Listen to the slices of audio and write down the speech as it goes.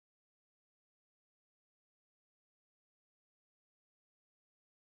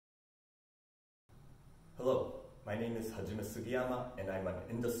Hello, my name is Hajime Sugiyama and I'm an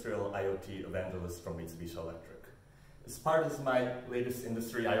industrial IoT evangelist from Mitsubishi Electric. As part of my latest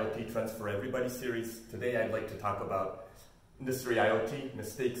Industry IoT Trends for Everybody series, today I'd like to talk about Industry IoT,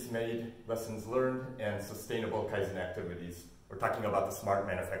 mistakes made, lessons learned, and sustainable Kaizen activities. We're talking about the smart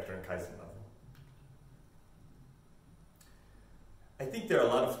manufacturing Kaizen level. I think there are a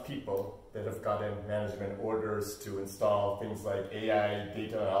lot of people that have gotten management orders to install things like AI,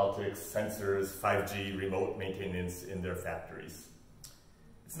 data analytics, sensors, 5G, remote maintenance in their factories.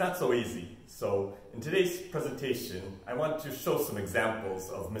 It's not so easy. So in today's presentation, I want to show some examples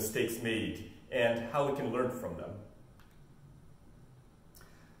of mistakes made and how we can learn from them.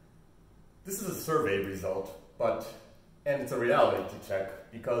 This is a survey result, and it's a reality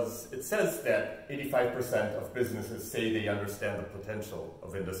check because it says that 85% of businesses say they understand the potential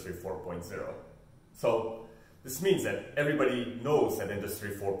of Industry 4.0. So this means that everybody knows that Industry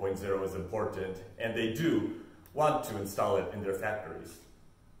 4.0 is important and they do want to install it in their factories.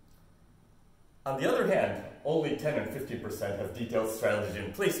 On the other hand, only 10 and 50% have detailed strategy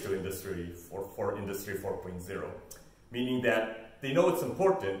in place for Industry 4.0, meaning that they know it's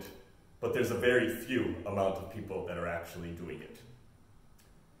important, but there's a very few amount of people that are actually doing it.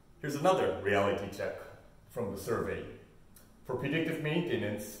 Here's another reality check from the survey. For predictive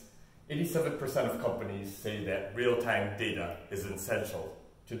maintenance, 87% of companies say that real-time data is essential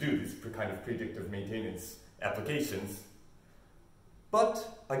to do these kind of predictive maintenance applications.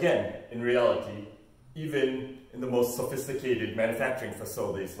 But again, in reality, even in the most sophisticated manufacturing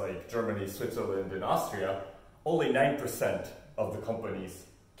facilities like Germany, Switzerland, and Austria, only 9% of the companies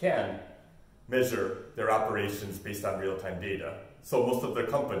can measure their operations based on real-time data. So most of their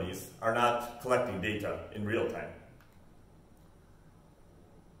companies are not collecting data in real time.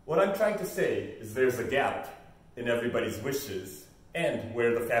 What I'm trying to say is there's a gap in everybody's wishes and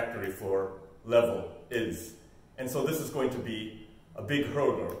where the factory floor level is. And so this is going to be a big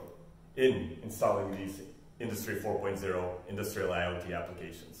hurdle in installing these Industry 4.0 industrial IoT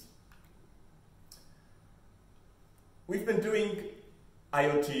applications. We've been doing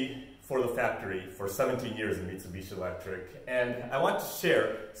IoT for the factory for 17 years in Mitsubishi Electric, and I want to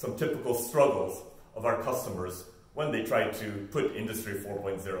share some typical struggles of our customers when they try to put Industry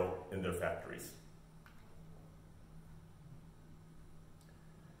 4.0 in their factories.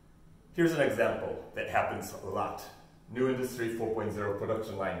 Here's an example that happens a lot. New Industry 4.0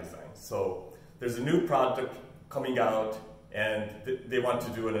 production line design. So there's a new product coming out and they want to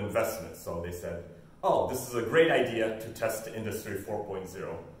do an investment. So they said, oh, this is a great idea to test Industry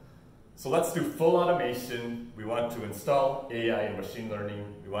 4.0. So let's do full automation. We want to install AI and machine learning.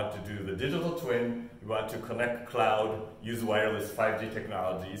 We want to do the digital twin. We want to connect cloud, use wireless 5G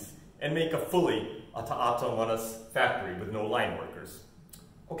technologies, and make a fully autonomous factory with no line workers.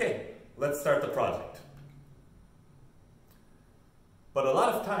 Okay, let's start the project. But a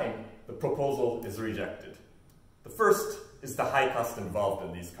lot of time, the proposal is rejected. The first is the high cost involved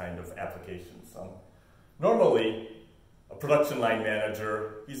in these kind of applications. Normally, a production line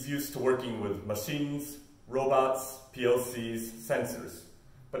manager is used to working with machines, robots, PLCs, sensors.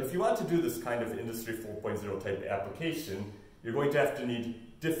 But if you want to do this kind of Industry 4.0 type application, you're going to have to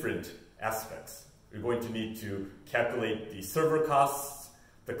need different aspects. You're going to need to calculate the server costs,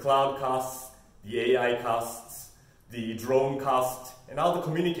 the cloud costs, the AI costs, the drone cost, and all the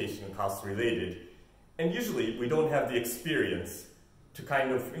communication costs related. And usually we don't have the experience to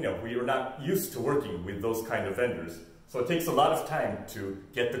kind of, we are not used to working with those kind of vendors. So it takes a lot of time to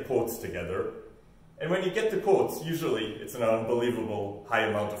get the quotes together. And when you get the quotes, usually it's an unbelievable high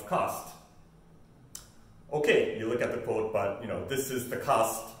amount of cost. Okay, you look at the quote, but this is the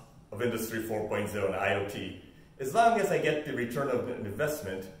cost of Industry 4.0 and IoT. As long as I get the return of an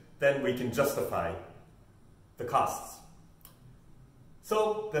investment, then we can justify the costs.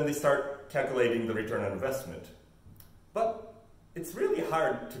 So then they start calculating the return on investment. But it's really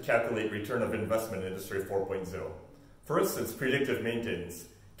hard to calculate return of investment in Industry 4.0. For instance, predictive maintenance.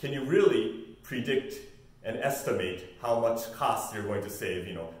 Can you really predict and estimate how much cost you're going to save?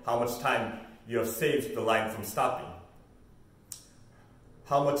 How much time you have saved the line from stopping?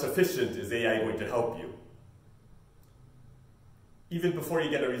 How much efficient is AI going to help you? Even before you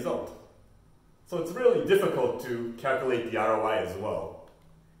get a result. So it's really difficult to calculate the ROI as well.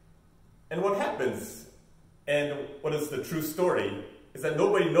 And what happens, and what is the true story, is that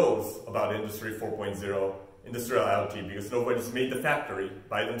nobody knows about Industry 4.0 industrial IoT because nobody's made the factory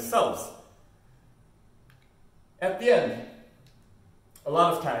by themselves. At the end, a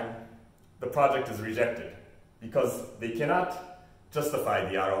lot of time, the project is rejected because they cannot justify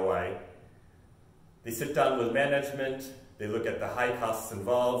the ROI. They sit down with management, they look at the high costs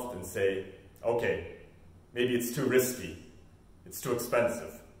involved and say, okay, maybe it's too risky, it's too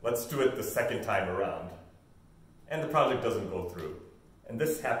expensive. Let's do it the second time around. And the project doesn't go through. And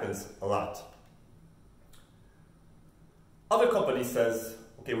this happens a lot. Other company says,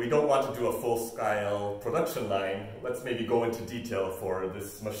 okay, we don't want to do a full-scale production line. Let's maybe go into detail for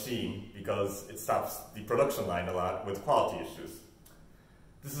this machine because it stops the production line a lot with quality issues.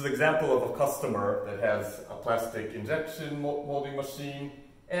 This is an example of a customer that has a plastic injection molding machine,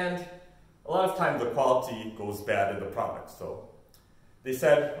 and a lot of times the quality goes bad in the product. So they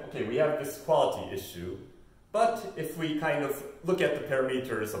said, okay, we have this quality issue, but if we kind of look at the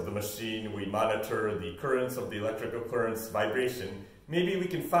parameters of the machine, we monitor the currents of the electrical currents, vibration, maybe we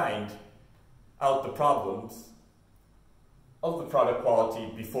can find out the problems of the product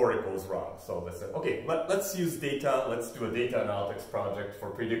quality before it goes wrong. So they said, okay, let's use data, let's do a data analytics project for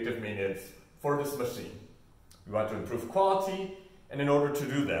predictive maintenance for this machine. We want to improve quality, and in order to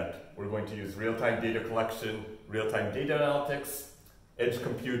do that, we're going to use real-time data collection, real-time data analytics, edge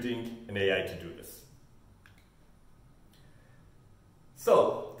computing, and AI to do this.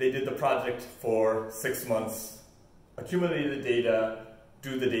 So they did the project for 6 months, accumulate the data,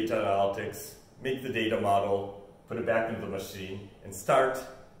 do the data analytics, make the data model, put it back into the machine, and start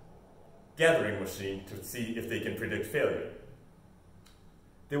gathering machine to see if they can predict failure.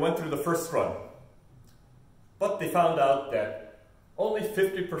 They went through the first run, but they found out that only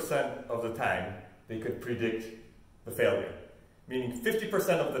 50% of the time they could predict the failure. Meaning 50%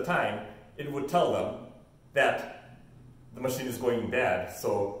 of the time it would tell them that the machine is going bad,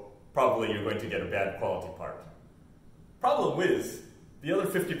 so probably you're going to get a bad quality part. Problem is, the other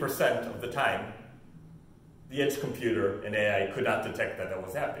 50% of the time, the edge computer and AI could not detect that that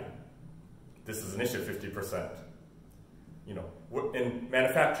was happening. This is an issue, 50%. You know, in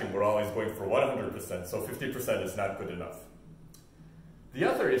manufacturing, we're always going for 100%, so 50% is not good enough. The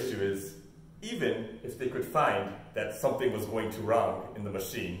other issue is, even if they could find that something was going too wrong in the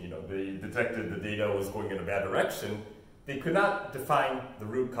machine, you know, they detected the data was going in a bad direction, they could not define the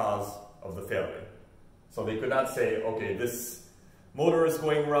root cause of the failure. So they could not say, okay, this motor is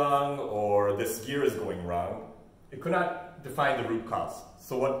going wrong or this gear is going wrong. It could not define the root cause.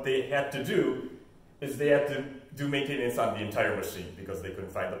 So what they had to do is they had to do maintenance on the entire machine because they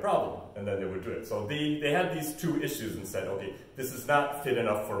couldn't find the problem, and then they would do it. So they had these two issues and said, okay, this is not fit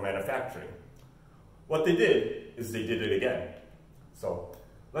enough for manufacturing. What they did is they did it again. So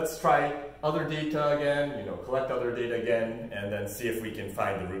let's try other data again, you know, collect other data again, and then see if we can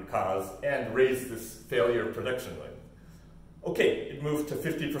find the root cause and raise this failure prediction rate. Okay, it moved to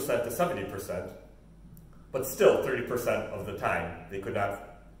 50% to 70%, but still 30% of the time they could not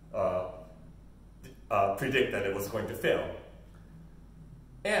predict that it was going to fail.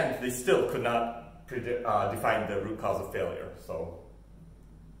 And they still could not define the root cause of failure. So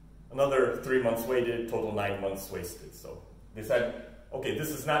another 3 months waited, total 9 months wasted. So they said, okay, this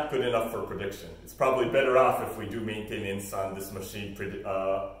is not good enough for prediction. It's probably better off if we do maintenance on this machine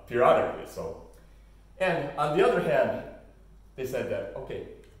periodically. So, and on the other hand, they said that, okay,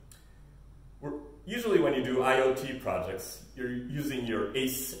 usually when you do IoT projects, you're using your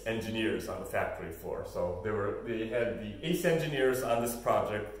ACE engineers on the factory floor. So they had the ACE engineers on this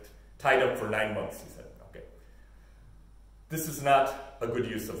project tied up for 9 months, he said, okay. This is not a good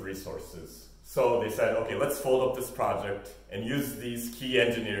use of resources. So they said, okay, let's fold up this project and use these key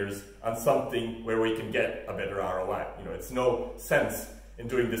engineers on something where we can get a better ROI. You know, it's no sense in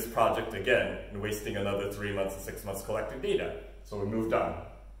doing this project again and wasting another 3 months or 6 months collecting data. So we moved on,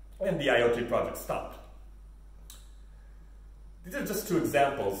 and the IoT project stopped. These are just two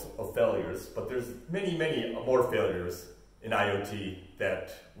examples of failures, but there's many, many more failures in IoT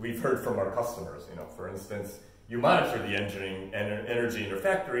that we've heard from our customers. You know, for instance, you monitor the energy in your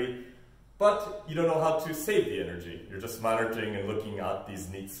factory, but you don't know how to save the energy. You're just monitoring and looking at these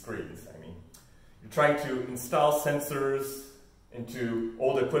neat screens. I mean, you're trying to install sensors into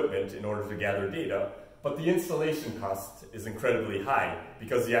old equipment in order to gather data, but the installation cost is incredibly high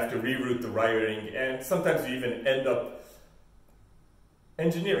because you have to reroute the wiring, and sometimes you even end up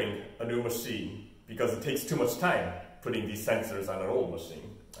engineering a new machine because it takes too much time putting these sensors on an old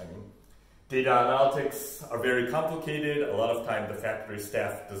machine. I mean, data analytics are very complicated. A lot of time the factory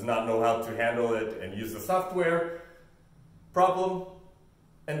staff does not know how to handle it and use the software problem.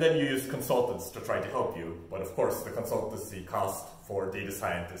 And then you use consultants to try to help you. But of course, the consultancy cost for data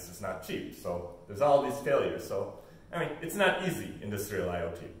scientists is not cheap. So there's all these failures. So, I mean, it's not easy, industrial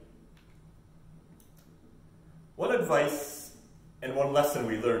IoT. One advice and one lesson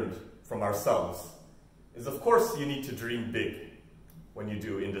we learned from ourselves is, of course, you need to dream big when you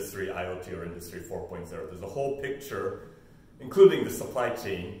do Industry IoT or Industry 4.0. There's a whole picture, including the supply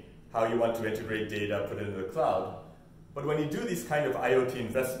chain, how you want to integrate data, put it into the cloud. But when you do these kind of IoT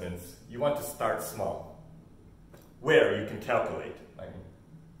investments, you want to start small, where you can calculate.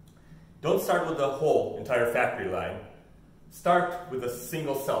 Don't start with the whole entire factory line. Start with a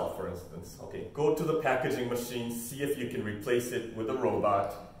single cell, for instance. Okay, go to the packaging machine, see if you can replace it with a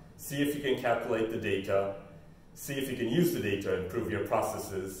robot, see if you can calculate the data, see if you can use the data to improve your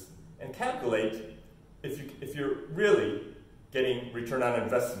processes, and calculate if you're really getting return on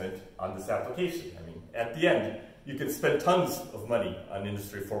investment on this application. I mean, at the end, you can spend tons of money on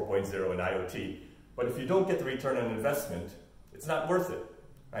Industry 4.0 and IoT, but if you don't get the return on investment, it's not worth it.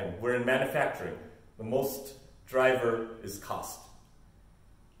 Right? We're in manufacturing. The most driver is cost.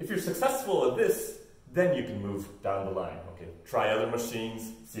 If you're successful at this, then you can move down the line. Okay, try other machines,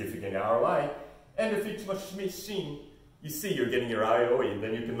 see if you get ROI, and if each machine you see you're getting your ROI,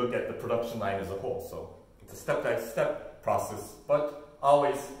 then you can look at the production line as a whole. So it's a step-by-step process, but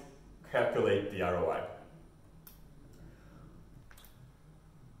always calculate the ROI.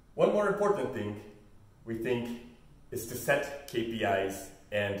 One more important thing we think is to set KPIs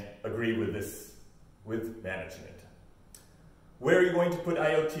and agree with this with management. Where are you going to put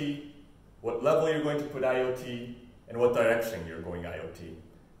IoT, what level you're going to put IoT, and what direction you're going IoT.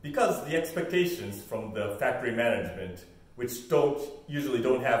 Because the expectations from the factory management, which usually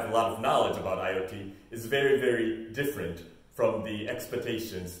don't have a lot of knowledge about IoT, is very, very different from the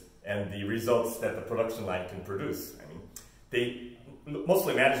expectations and the results that the production line can produce. I mean,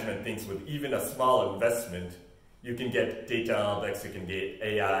 mostly management thinks with even a small investment, you can get data analytics, you can get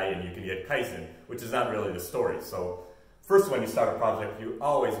AI, and you can get Kaizen, which is not really the story. So first, when you start a project, you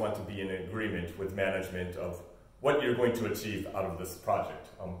always want to be in agreement with management of what you're going to achieve out of this project.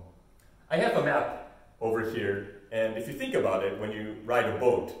 I have a map over here, and if you think about it, when you ride a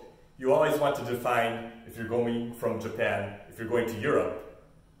boat, you always want to define if you're going from Japan, if you're going to Europe,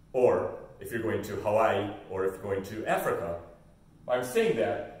 or if you're going to Hawaii, or if you're going to Africa. Why I'm saying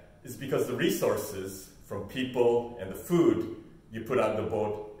that is because the resources from people and the food you put on the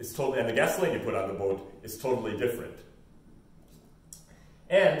boat is and the gasoline you put on the boat is totally different.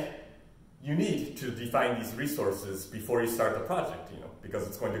 And you need to define these resources before you start the project, because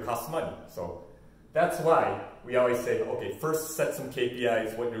it's going to cost money. So that's why we always say, okay, first set some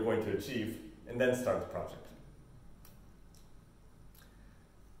KPIs, what you're going to achieve, and then start the project.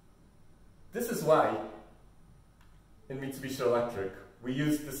 This is why in Mitsubishi Electric, we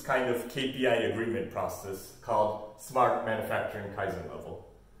use this kind of KPI agreement process called Smart Manufacturing Kaizen level.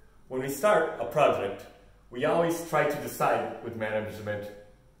 When we start a project, we always try to decide with management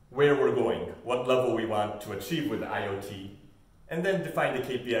where we're going, what level we want to achieve with IoT, and then define the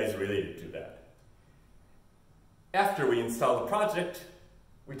KPIs related to that. After we install the project,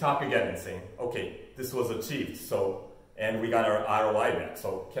 we talk again and say, okay, this was achieved, and we got our ROI back,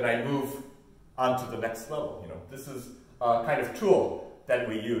 so can I move on to the next level? This is a kind of tool that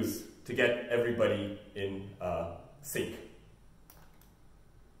we use to get everybody in sync.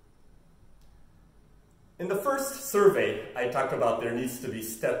 In the first survey, I talked about there needs to be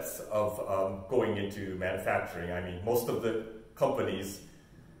steps of going into manufacturing. I mean, most of the companies,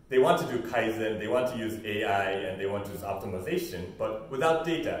 they want to do Kaizen, they want to use AI, and they want to use optimization, but without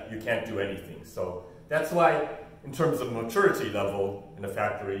data, you can't do anything. So that's why, in terms of maturity level in a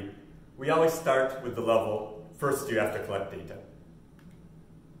factory, we always start with the level, first you have to collect data.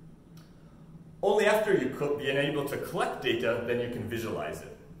 Only after you being able to collect data, then you can visualize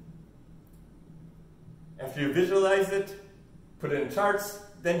it. After you visualize it, put it in charts,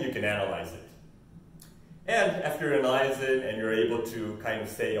 then you can analyze it. And after you analyze it and you're able to kind of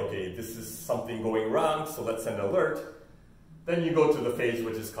say, okay, this is something going wrong, so let's send an alert, then you go to the phase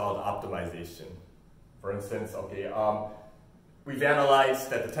which is called optimization. For instance, okay, we've analyzed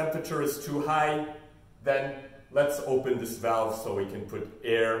that the temperature is too high, then let's open this valve so we can put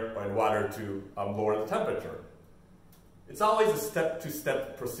air and water to lower the temperature. It's always a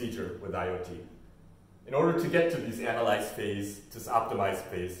step-to-step procedure with IoT. In order to get to this analyze phase, this optimize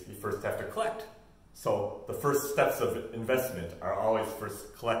phase, you first have to collect. So the first steps of investment are always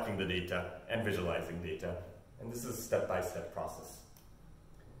first collecting the data and visualizing data. And this is a step-by-step process.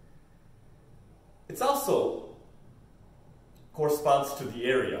 It's also corresponds to the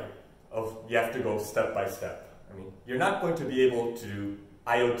area of you have to go step by step. I mean, you're not going to be able to do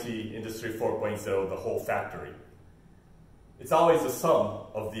IoT Industry 4.0 the whole factory. It's always a sum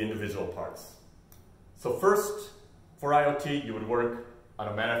of the individual parts. So first, for IoT, you would work on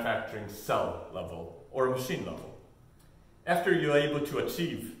a manufacturing cell level or a machine level. After you're able to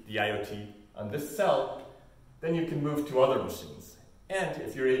achieve the IoT on this cell, then you can move to other machines. And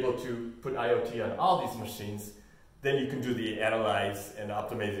if you're able to put IoT on all these machines, then you can do the analyze and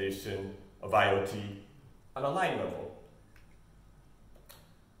optimization of IoT on a line level.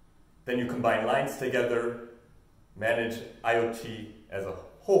 Then you combine lines together, manage IoT as a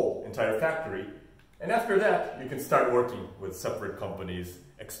whole, entire factory, and after that, you can start working with separate companies,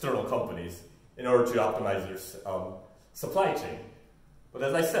 external companies, in order to optimize your supply chain. But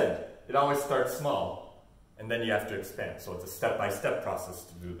as I said, it always starts small, and then you have to expand. So it's a step-by-step process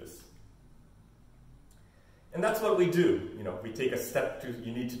to do this. And that's what we do. You know, you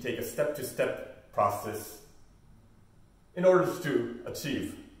need to take a step-to-step process in order to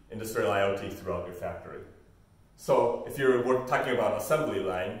achieve industrial IoT throughout your factory. So if you're talking about assembly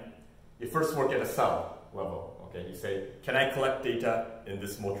line, you first work at a cell level. Okay, you say, can I collect data in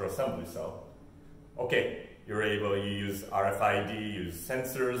this motor assembly cell? Okay, you use RFID, you use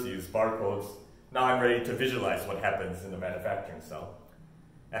sensors, you use barcodes. Now I'm ready to visualize what happens in the manufacturing cell.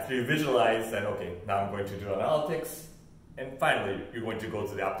 After you visualize, then okay, now I'm going to do analytics, and finally you're going to go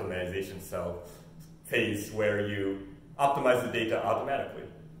to the optimization cell phase where you optimize the data automatically.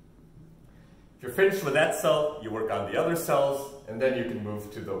 If you're finished with that cell, you work on the other cells, and then you can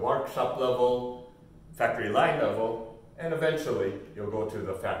move to the workshop level, factory line level, and eventually you'll go to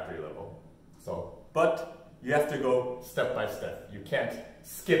the factory level. But you have to go step by step. You can't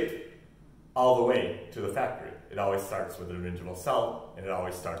skip all the way to the factory. It always starts with an individual cell, and it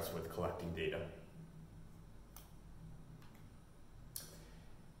always starts with collecting data.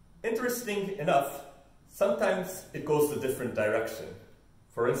 Interesting enough, sometimes it goes a different direction.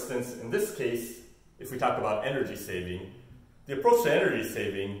 For instance, in this case, if we talk about energy saving, the approach to energy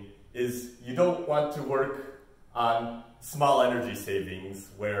saving is you don't want to work on small energy savings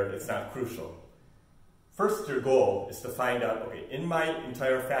where it's not crucial. First, your goal is to find out, okay, in my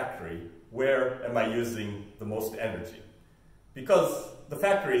entire factory, where am I using the most energy? Because the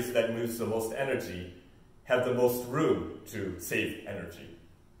factories that use the most energy have the most room to save energy.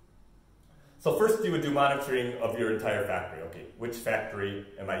 So first you would do monitoring of your entire factory. Okay, which factory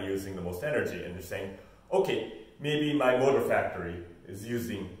am I using the most energy? And you're saying, okay, maybe my motor factory is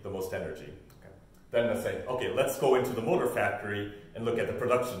using the most energy. Okay. Then I say, okay, let's go into the motor factory and look at the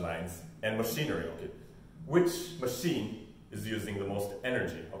production lines and machinery. Okay, which machine is using the most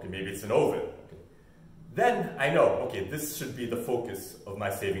energy? Okay, maybe it's an oven. Okay. Then I know, okay, this should be the focus of my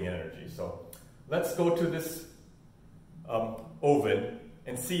saving energy. So let's go to this oven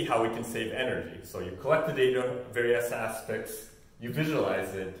and see how we can save energy. So you collect the data, various aspects, you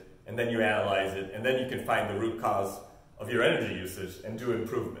visualize it, and then you analyze it, and then you can find the root cause of your energy usage and do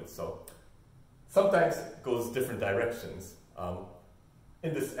improvements. So sometimes it goes different directions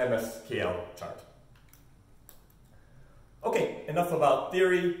in this MSKL chart. Okay, enough about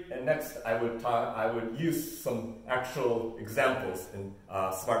theory, and next I would use some actual examples in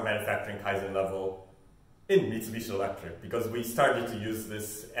smart manufacturing Kaizen level in Mitsubishi Electric, because we started to use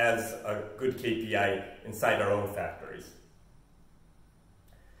this as a good KPI inside our own factories.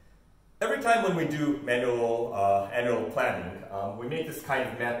 Every time when we do manual annual planning, we make this kind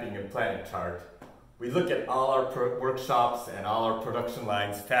of mapping and planning chart. We look at all our workshops and all our production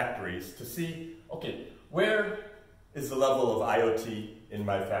lines, factories, to see, okay, where is the level of IoT in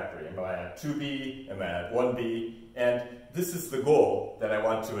my factory? Am I at 2B? Am I at 1B? And this is the goal that I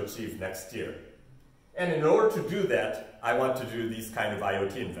want to achieve next year. And in order to do that, I want to do these kind of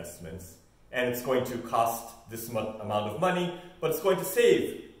IoT investments. And it's going to cost this amount of money, but it's going to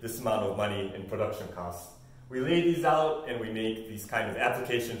save this amount of money in production costs. We lay these out and we make these kind of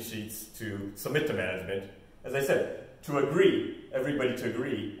application sheets to submit to management. As I said, everybody to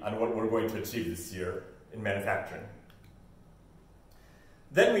agree on what we're going to achieve this year in manufacturing.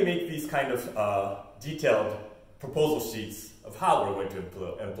 Then we make these kind of detailed proposal sheets of how we're going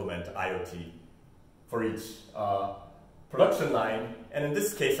to implement IoT for each production line. And in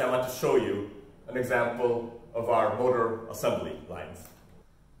this case, I want to show you an example of our motor assembly lines.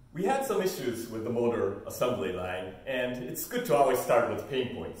 We had some issues with the motor assembly line, and it's good to always start with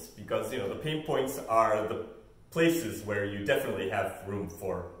pain points, because the pain points are the places where you definitely have room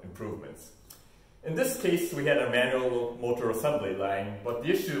for improvements. In this case, we had a manual motor assembly line, but the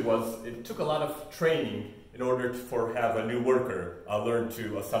issue was it took a lot of training in order to have a new worker learn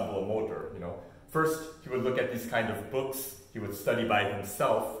to assemble a motor. First, he would look at these kind of books, he would study by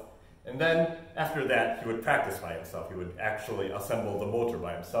himself, and then after that, he would practice by himself. He would actually assemble the motor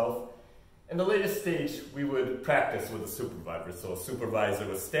by himself. In the latest stage, we would practice with a supervisor. So a supervisor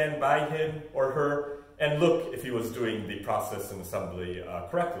would stand by him or her and look if he was doing the process and assembly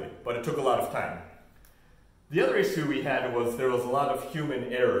correctly, but it took a lot of time. The other issue we had was there was a lot of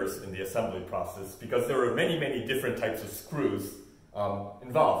human errors in the assembly process, because there were many, many different types of screws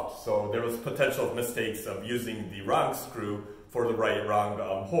involved. So there was potential of mistakes of using the wrong screw for the wrong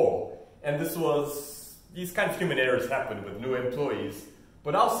hole. And these kinds of human errors happened with new employees,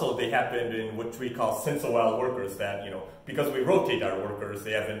 but also they happened in what we call since-a-while workers that, because we rotate our workers,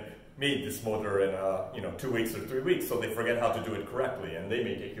 they haven't made this motor in 2 weeks or 3 weeks, so they forget how to do it correctly, and they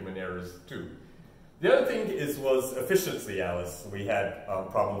may get human errors too. The other thing was efficiency, Alice. We had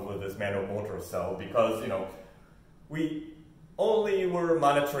problems with this manual motor cell because, we only were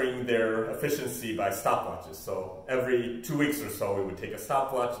monitoring their efficiency by stopwatches. So every 2 weeks or so, we would take a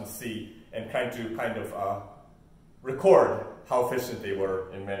stopwatch and see and kind of record how efficient they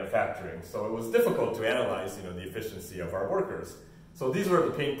were in manufacturing. So it was difficult to analyze, the efficiency of our workers. So these were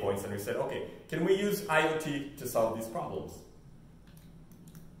the pain points, and we said, okay, can we use IoT to solve these problems?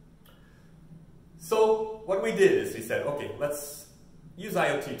 So what we did is we said, okay, let's use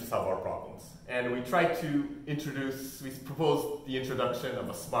IoT to solve our problems. And we tried to we proposed the introduction of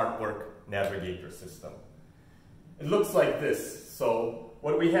a smart work navigator system. It looks like this. So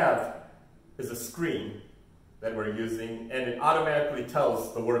what we have is a screen that we're using, and it automatically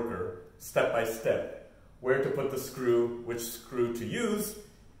tells the worker step by step where to put the screw, which screw to use,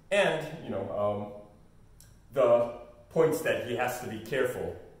 and the points that he has to be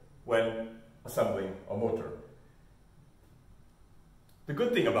careful when assembling a motor. The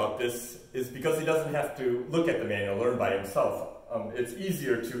good thing about this is because he doesn't have to look at the manual, learn by himself. It's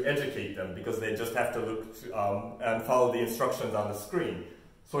easier to educate them because they just have to look and follow the instructions on the screen.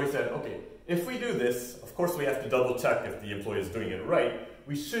 So he said, okay, if we do this, of course we have to double check if the employee is doing it right.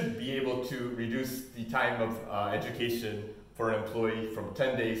 We should be able to reduce the time of education for an employee from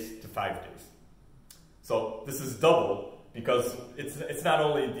 10 days to 5 days. So this is double because it's not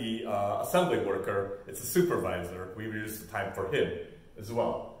only the assembly worker, it's the supervisor. We reduce the time for him as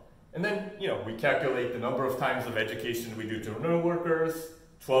well. And then, we calculate the number of times of education we do to new workers,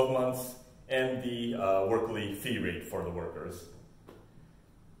 12 months, and the workly fee rate for the workers.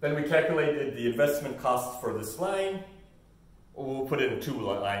 Then we calculated the investment cost for this line. We'll put it in 2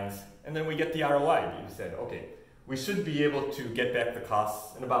 lines, and then we get the ROI. We said, okay, we should be able to get back the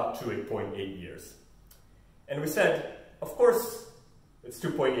costs in about 2.8 years. And we said, of course, it's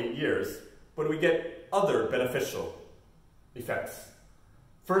 2.8 years, but we get other beneficial effects.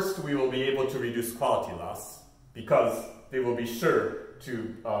 First, we will be able to reduce quality loss because they will be sure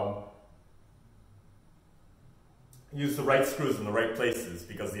to use the right screws in the right places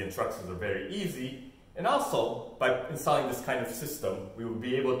because the instructions are very easy. And also, by installing this kind of system, we will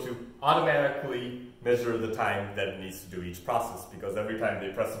be able to automatically measure the time that it needs to do each process because every time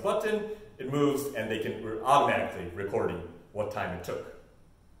they press a button, it moves and we're automatically recording what time it took.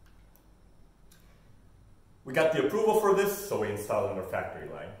 We got the approval for this, so we installed it in our factory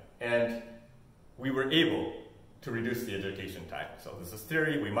line. And we were able to reduce the education time. So this is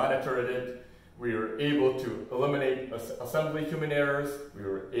theory, we monitored it. We were able to eliminate assembly human errors. We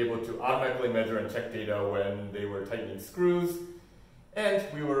were able to automatically measure and check data when they were tightening screws. And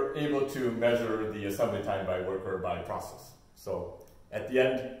we were able to measure the assembly time by worker by process. So at the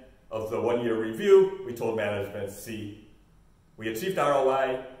end of the 1-year review, we told management, see, we achieved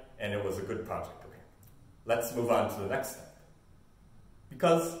ROI and it was a good project. Let's move on to the next step.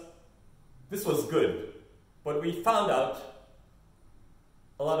 Because this was good, but we found out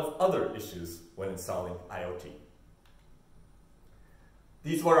a lot of other issues when installing IoT.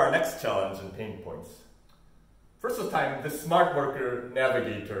 These were our next challenge and pain points. First of all, the smart worker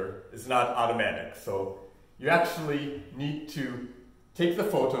navigator is not automatic, so you actually need to take the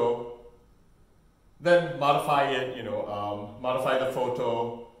photo, then modify it, modify the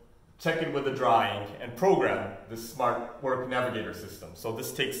photo, check it with the drawing, and program this smart work navigator system. So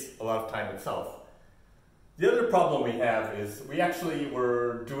this takes a lot of time itself. The other problem we have is we actually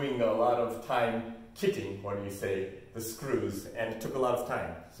were doing a lot of time kitting, the screws, and it took a lot of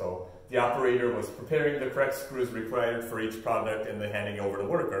time. So the operator was preparing the correct screws required for each product and then handing over to the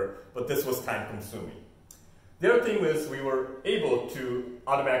worker, but this was time consuming. The other thing was we were able to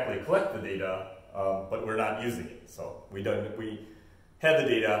automatically collect the data, but we're not using it. So we had the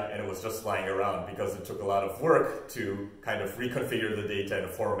data and it was just lying around because it took a lot of work to kind of reconfigure the data in a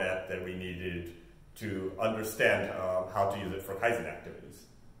format that we needed to understand how to use it for Kaizen activities.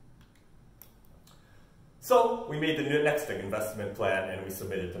 So we made the next investment plan and we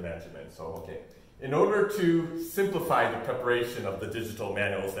submitted to management. So, okay, in order to simplify the preparation of the digital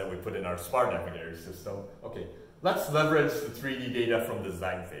manuals that we put in our smart navigator system, okay, let's leverage the 3D data from the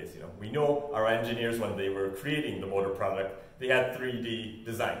design phase. We know our engineers, when they were creating the motor product, they had 3D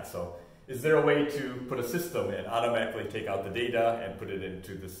design. So is there a way to put a system and automatically take out the data and put it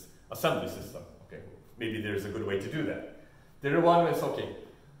into this assembly system? Okay, maybe there's a good way to do that. The other one is, okay,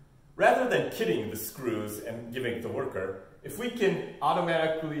 rather than kitting the screws and giving it to the worker, if we can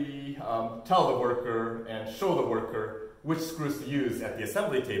automatically tell the worker and show the worker which screws to use at the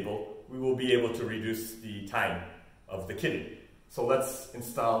assembly table, we will be able to reduce the time of the kitting. So let's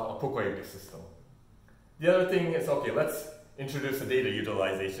install a Pokoyoke system. The other thing is, okay, let's introduce a data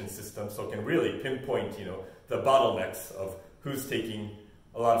utilization system so it can really pinpoint, the bottlenecks of who's taking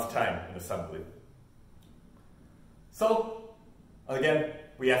a lot of time in assembly. So, again,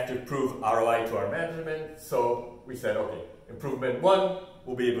 we have to prove ROI to our management. So we said, okay, improvement 1,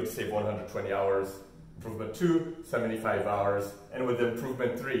 we'll be able to save 120 hours. Improvement 2, 75 hours. And with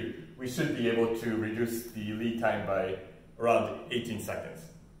improvement 3, we should be able to reduce the lead time by around 18 seconds.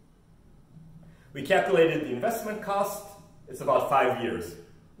 We calculated the investment cost. It's about 5 years,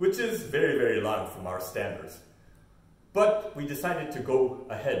 which is very, very long from our standards. But we decided to go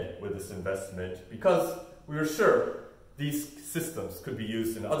ahead with this investment because we were sure these systems could be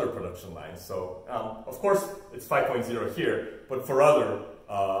used in other production lines. So, of course, it's 5.0 here, but for other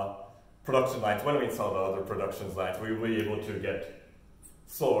production lines, when we install the other production lines, we will be able to get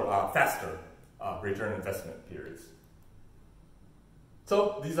slower, faster return investment periods.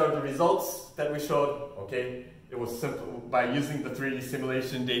 So these are the results that we showed. Okay, it was simple by using the 3D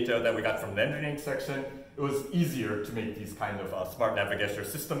simulation data that we got from the engineering section. It was easier to make these kind of smart navigation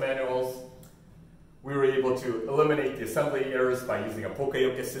system manuals. We were able to eliminate the assembly errors by using a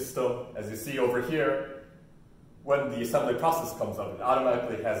Pokoyoke system. As you see over here, when the assembly process comes up, it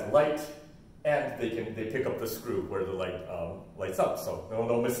automatically has a light, and they pick up the screw where the light lights up. So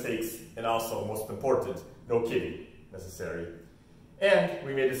no mistakes, and also most important, no kitting necessary. And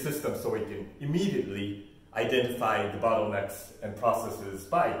we made a system so we can immediately identify the bottlenecks and processes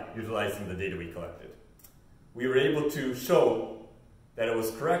by utilizing the data we collected. We were able to show that it was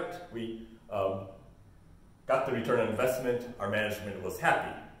correct. We got the return on investment. Our management was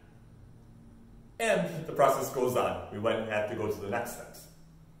happy. And the process goes on. We went and had to go to the next steps.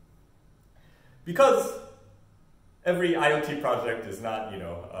 Because every IoT project is not,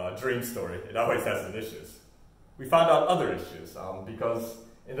 a dream story. It always has some issues. We found out other issues because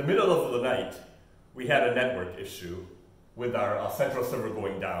in the middle of the night, we had a network issue with our central server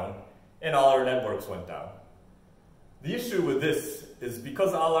going down, and all our networks went down. The issue with this is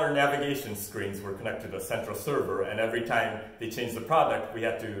because all our navigation screens were connected to a central server, and every time they changed the product, we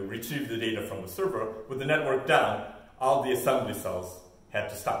had to retrieve the data from the server. With the network down, all the assembly cells had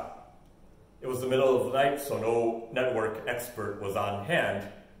to stop. It was the middle of the night, so no network expert was on hand.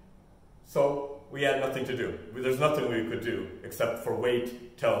 So we had nothing to do. There's nothing we could do except for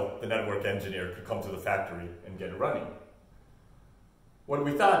wait till the network engineer could come to the factory and get it running. What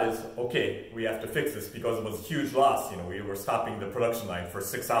we thought is, okay, we have to fix this because it was a huge loss. We were stopping the production line for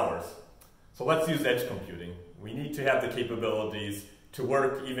 6 hours. So let's use edge computing. We need to have the capabilities to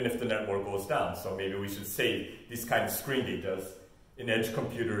work even if the network goes down. So maybe we should save these kind of screen data in edge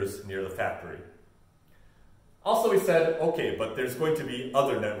computers near the factory. Also, we said, okay, but there's going to be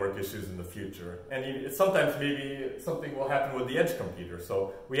other network issues in the future. And sometimes maybe something will happen with the edge computer.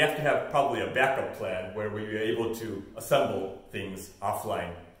 So we have to have probably a backup plan where we are able to assemble things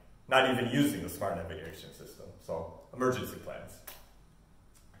offline, not even using the smart navigation system. So emergency plans.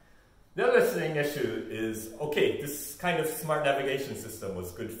 The other issue is, okay, this kind of smart navigation system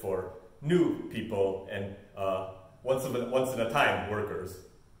was good for new people and once in a time workers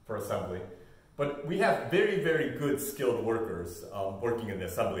for assembly. But we have very, very good skilled workers working in the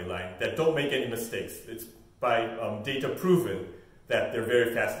assembly line that don't make any mistakes. It's by data proven that they're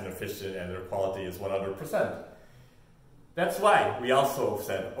very fast and efficient and their quality is 100%. That's why we also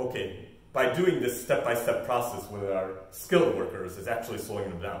said, okay, by doing this step-by-step process with our skilled workers is actually slowing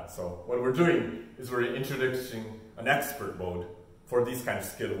them down. So what we're doing is we're introducing an expert mode for these kind of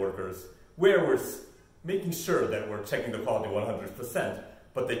skilled workers where we're making sure that we're checking the quality 100%,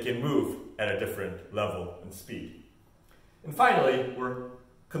 but they can move at a different level and speed. And finally, we're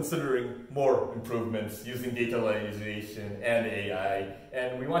considering more improvements using data visualization and AI,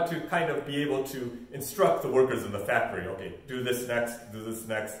 and we want to kind of be able to instruct the workers in the factory, okay, do this next,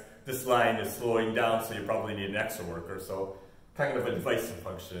 this line is slowing down, so you probably need an extra worker, so kind of a device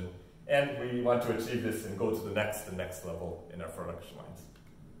function. And we want to achieve this and go to the next level in our production lines.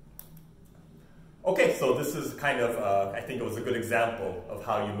 Okay, so this is kind of, I think it was a good example of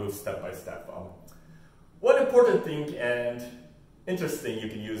how you move step by step. One important thing and interesting you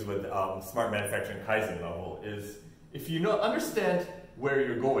can use with smart manufacturing Kaizen level is if you understand where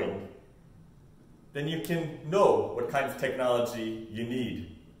you're going, then you can know what kind of technology you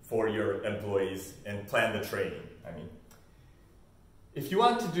need for your employees and plan the training. I mean, if you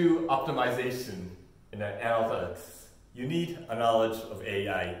want to do optimization in analytics, you need a knowledge of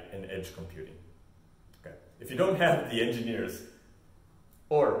AI and edge computing. Okay. If you don't have the engineers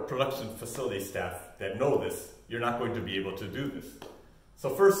or production facility staff that know this, you're not going to be able to do this. So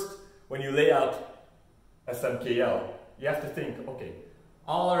first, when you lay out SMKL, you have to think, okay,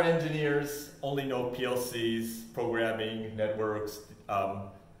 all our engineers only know PLCs, programming, networks.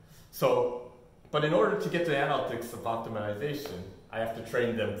 But in order to get to the analytics of optimization, I have to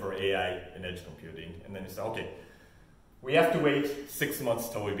train them for AI and edge computing. And then you say, okay, we have to wait 6 months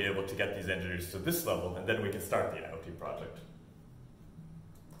till we be able to get these engineers to this level, and then we can start the IoT project.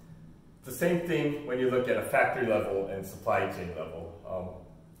 The same thing when you look at a factory level and supply chain level.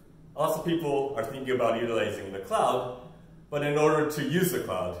 Lots of people are thinking about utilizing the cloud, but in order to use the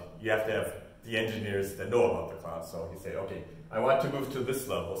cloud, you have to have the engineers that know about the cloud. So you say, okay, I want to move to this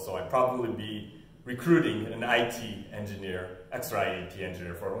level, so I'd probably be recruiting an IT engineer, extra IT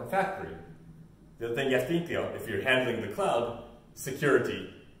engineer for my factory. The other thing you have to think of, if you're handling the cloud,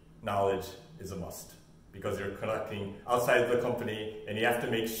 security knowledge is a must, because you're conducting outside the company, and you have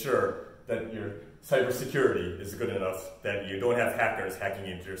to make sure that your cybersecurity is good enough that you don't have hackers hacking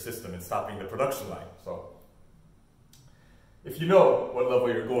into your system and stopping the production line. So if you know what level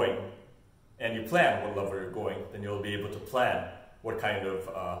you're going, and you plan what level you're going, then you'll be able to plan what kind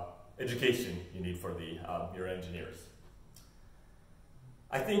of education you need for your engineers.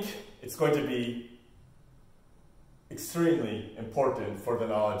 I think it's going to be extremely important for the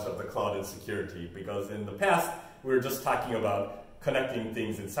knowledge of the cloud and security, because in the past, we were just talking about connecting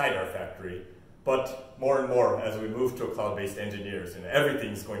things inside our factory, but more and more as we move to a cloud-based engineers, and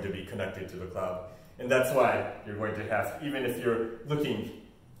everything's going to be connected to the cloud. And that's why you're going to have, even if you're looking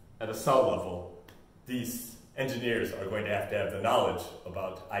at a cell level, these engineers are going to have the knowledge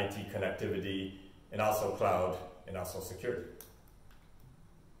about IT connectivity, and also cloud, and also security.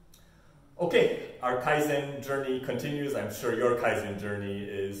 Okay, our Kaizen journey continues. I'm sure your Kaizen journey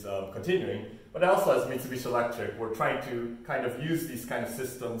is continuing, but also as Mitsubishi Electric, we're trying to kind of use these kind of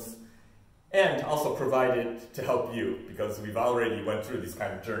systems and also provide it to help you, because we've already went through these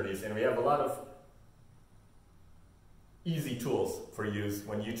kind of journeys, and we have a lot of easy tools for use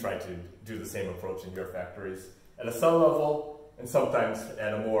when you try to do the same approach in your factories at a cell level, and sometimes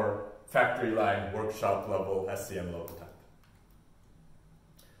at a more factory line, workshop level, SCM level type.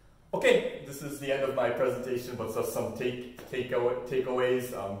 Okay, this is the end of my presentation, but some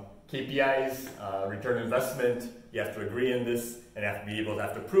takeaways, KPIs, return investment. You have to agree in this, and have to be able to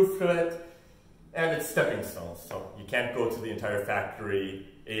have to prove to it, and it's stepping stones. So you can't go to the entire factory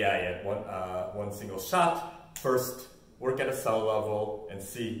AI at one single shot. First, work at a cell level and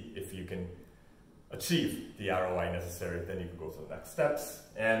see if you can achieve the ROI necessary. Then you can go to the next steps.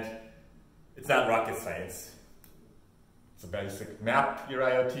 And it's not rocket science. It's a basic map your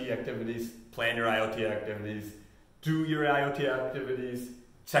IoT activities, plan your IoT activities, do your IoT activities,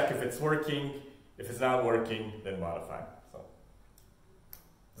 check if it's working. If it's not working, then modify. So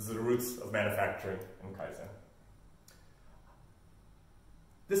this is the roots of manufacturing in Kaizen.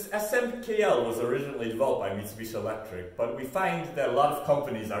 This SMKL was originally developed by Mitsubishi Electric, but we find that a lot of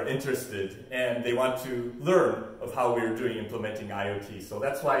companies are interested and they want to learn of how we're doing implementing IoT. So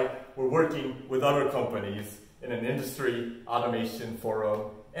that's why we're working with other companies in an industry automation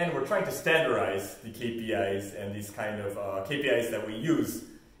forum, and we're trying to standardize the KPIs and these kind of KPIs that we use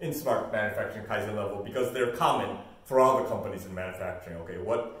in smart manufacturing Kaizen level, because they're common for all the companies in manufacturing. Okay,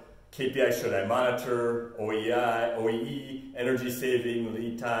 what KPI should I monitor? OEE, energy saving,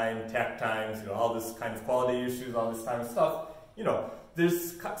 lead time, takt times, all this kind of quality issues, all this kind of stuff.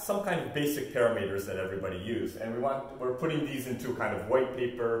 There's some kind of basic parameters that everybody use, and we're putting these into kind of white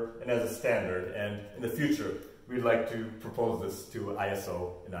paper and as a standard. And in the future, we'd like to propose this to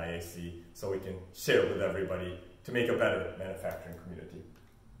ISO and IAC so we can share with everybody to make a better manufacturing community.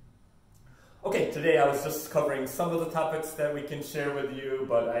 Okay, today I was just covering some of the topics that we can share with you,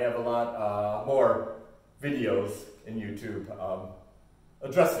 but I have a lot more videos in YouTube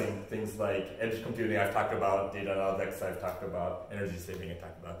addressing things like edge computing I've talked about, data analytics I've talked about, energy saving I've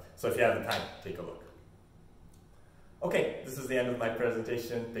talked about. So if you have the time, take a look. Okay, this is the end of my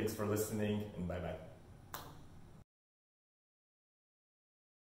presentation. Thanks for listening, and bye-bye.